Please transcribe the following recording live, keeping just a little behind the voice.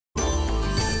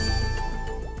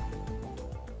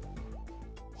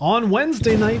On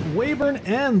Wednesday night, Weyburn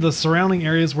and the surrounding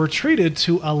areas were treated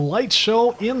to a light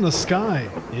show in the sky.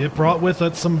 It brought with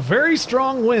it some very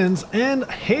strong winds and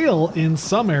hail in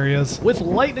some areas, with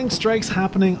lightning strikes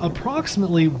happening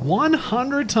approximately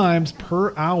 100 times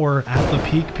per hour at the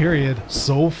peak period.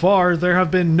 So far, there have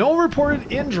been no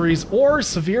reported injuries or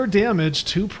severe damage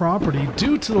to property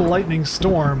due to the lightning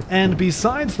storm, and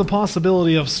besides the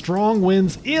possibility of strong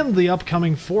winds in the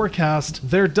upcoming forecast,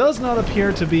 there does not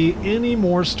appear to be any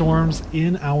more storms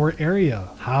in our area.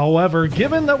 However,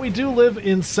 given that we do live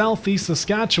in southeast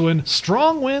Saskatchewan,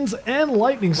 strong winds and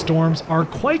lightning storms are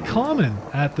quite common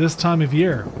at this time of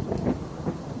year.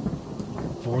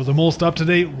 For the most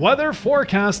up-to-date weather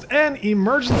forecast and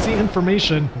emergency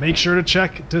information, make sure to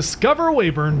check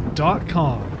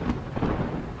discoverweyburn.com.